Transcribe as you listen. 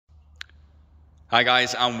Hi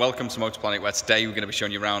guys, and welcome to Motor Planet, where today we're going to be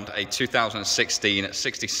showing you around a 2016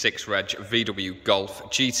 66 Reg VW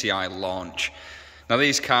Golf GTI launch. Now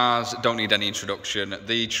these cars don't need any introduction.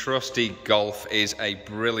 The trusty Golf is a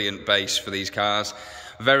brilliant base for these cars.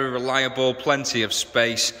 Very reliable, plenty of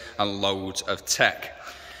space and loads of tech.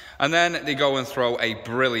 And then they go and throw a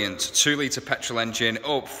brilliant 2-litre petrol engine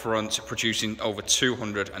up front, producing over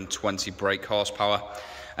 220 brake horsepower.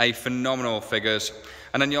 A phenomenal figures.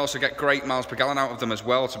 And then you also get great miles per gallon out of them as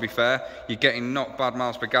well, to be fair. You're getting not bad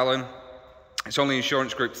miles per gallon. It's only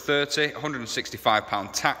insurance group 30, £165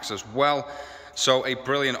 tax as well. So a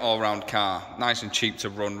brilliant all-round car. Nice and cheap to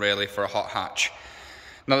run, really, for a hot hatch.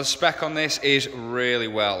 Now the spec on this is really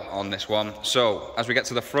well on this one. So as we get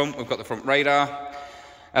to the front, we've got the front radar,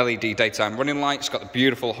 LED daytime running lights, got the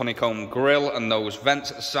beautiful honeycomb grille and those vents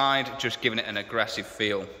at the side, just giving it an aggressive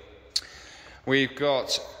feel. We've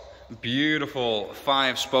got beautiful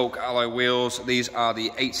 5-spoke alloy wheels. These are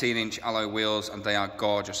the 18-inch alloy wheels and they are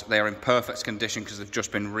gorgeous. They are in perfect condition because they've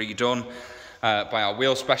just been redone by our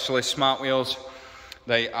wheel specialist, Smart Wheels.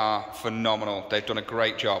 They are phenomenal. They've done a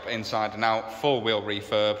great job inside and out, full wheel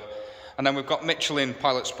refurb. And then we've got Michelin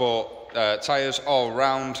Pilot Sport tyres all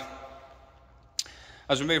round.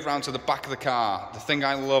 As we move around to the back of the car, the thing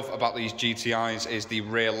I love about these GTIs is the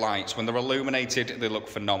rear lights. When they're illuminated, they look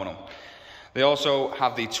phenomenal. They also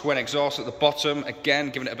have the twin exhaust at the bottom, again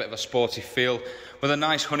giving it a bit of a sporty feel, with a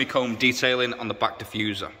nice honeycomb detailing on the back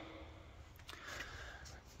diffuser.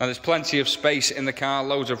 Now there's plenty of space in the car,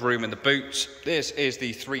 loads of room in the boots. This is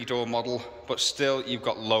the 3-door model, but still you've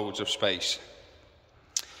got loads of space.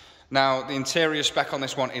 Now the interior spec on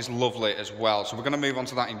this one is lovely as well, so we're going to move on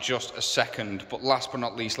to that in just a second. But last but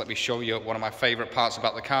not least, let me show you one of my favourite parts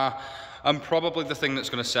about the car, and probably the thing that's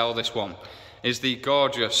going to sell this one, is the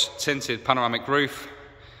gorgeous tinted panoramic roof,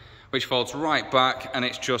 which folds right back, and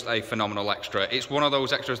it's just a phenomenal extra. It's one of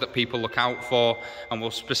those extras that people look out for and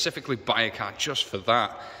will specifically buy a car just for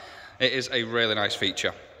that. It is a really nice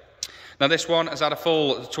feature. Now this one has had a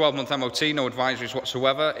full 12-month MOT, no advisories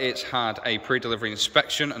whatsoever. It's had a pre-delivery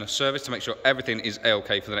inspection and a service to make sure everything is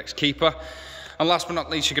A-OK for the next keeper. And last but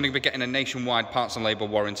not least, you're going to be getting a nationwide parts and labour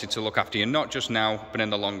warranty to look after you, not just now, but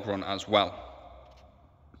in the long run as well.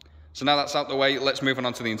 So now that's out the way, let's move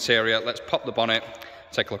on to the interior. Let's pop the bonnet,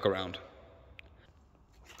 take a look around.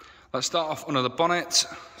 Let's start off under the bonnet.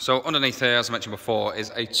 So underneath here, as I mentioned before,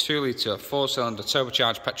 is a 2-litre 4-cylinder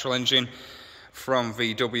turbocharged petrol engine from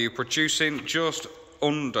VW, producing just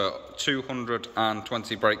under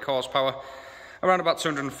 220 brake horsepower, around about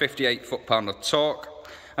 258 foot-pound of torque.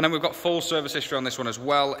 And then we've got full service history on this one as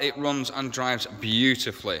well. It runs and drives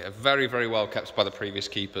beautifully, very, very well kept by the previous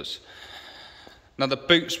keepers. Now the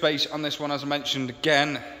boot space on this one, as I mentioned,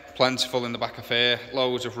 again, plentiful in the back of here,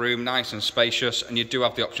 loads of room, nice and spacious, and you do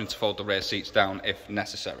have the option to fold the rear seats down if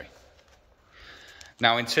necessary.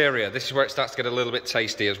 Now interior, this is where it starts to get a little bit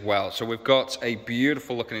tasty as well. So we've got a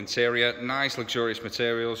beautiful looking interior, nice luxurious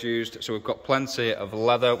materials used. So we've got plenty of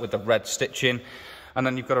leather with the red stitching, and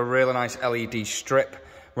then you've got a really nice LED strip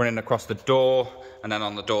running across the door and then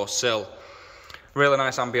on the door sill. Really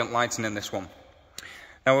nice ambient lighting in this one.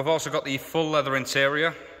 Now we've also got the full leather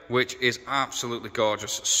interior, which is absolutely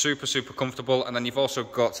gorgeous, super, super comfortable. And then you've also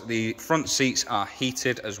got the front seats are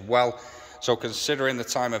heated as well. So considering the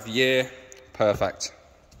time of year, perfect.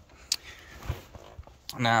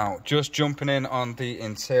 Now, just jumping in on the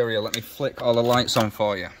interior, let me flick all the lights on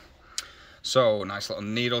for you. So, nice little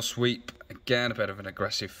needle sweep, again, a bit of an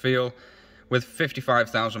aggressive feel, with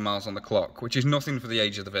 55,000 miles on the clock, which is nothing for the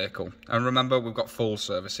age of the vehicle. And remember, we've got full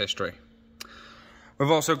service history. We've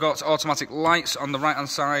also got automatic lights on the right hand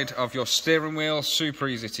side of your steering wheel, super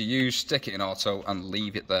easy to use, stick it in auto and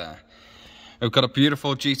leave it there. We've got a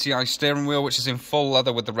beautiful GTI steering wheel which is in full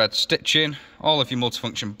leather with the red stitching, all of your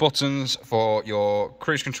multifunction buttons for your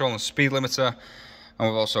cruise control and speed limiter, and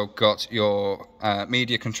we've also got your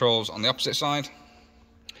media controls on the opposite side.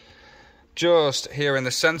 Just here in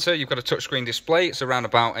the centre you've got a touchscreen display. It's around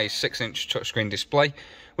about a 6-inch touchscreen display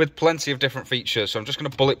with plenty of different features, so I'm just going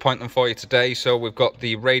to bullet point them for you today. So we've got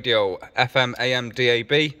the radio, FM, AM,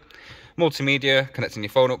 DAB, multimedia, connecting your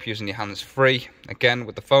phone up using your hands-free, again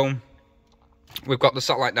with the phone. We've got the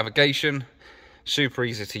satellite navigation, super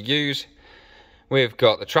easy to use. We've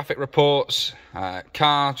got the traffic reports,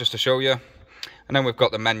 car, just to show you, and then we've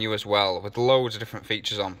got the menu as well with loads of different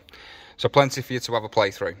features on. So plenty for you to have a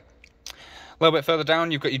playthrough. A little bit further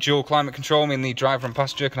down, you've got your dual climate control, meaning the driver and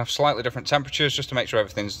passenger can have slightly different temperatures just to make sure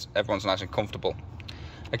everyone's nice and comfortable.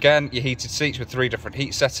 Again, your heated seats with 3 different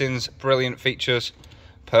heat settings, brilliant features,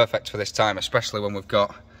 perfect for this time, especially when we've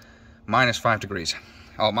got -5 degrees,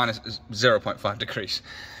 or minus 0.5 degrees.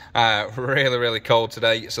 Really, really cold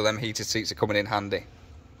today, so them heated seats are coming in handy.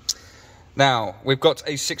 Now, we've got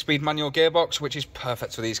a 6-speed manual gearbox, which is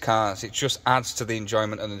perfect for these cars. It just adds to the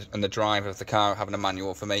enjoyment and the drive of the car, having a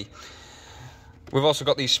manual for me. We've also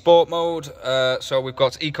got the sport mode, so we've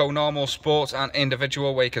got eco, normal, sport and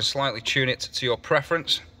individual, where you can slightly tune it to your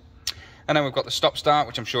preference. And then we've got the stop start,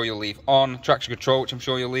 which I'm sure you'll leave on, traction control, which I'm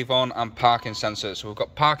sure you'll leave on, and parking sensors. So we've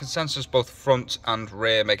got parking sensors both front and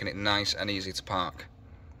rear, making it nice and easy to park.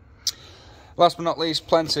 Last but not least,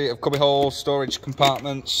 plenty of cubby holes, storage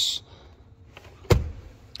compartments,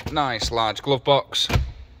 nice large glove box,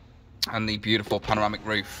 and the beautiful panoramic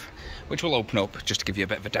roof, which will open up just to give you a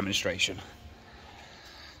bit of a demonstration.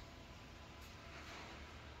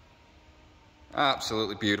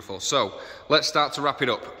 Absolutely beautiful. So let's start to wrap it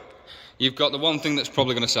up. You've got the one thing that's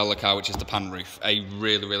probably going to sell the car, which is the pan roof. A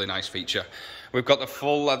really, really nice feature. We've got the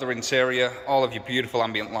full leather interior, all of your beautiful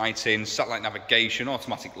ambient lighting, satellite navigation,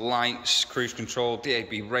 automatic lights, cruise control,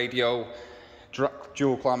 DAB radio,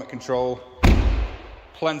 dual climate control,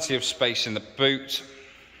 plenty of space in the boot,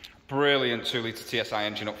 brilliant 2-litre TSI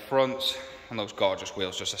engine up front, and those gorgeous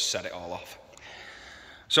wheels just to set it all off.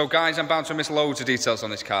 So guys, I'm bound to miss loads of details on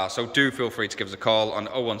this car, so do feel free to give us a call on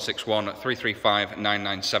 0161 335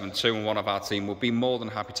 9972 and one of our team will be more than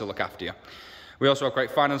happy to look after you. We also have great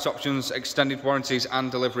finance options, extended warranties and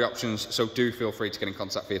delivery options, so do feel free to get in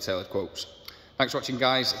contact for your tailored quotes. Thanks for watching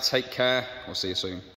guys, take care, we'll see you soon.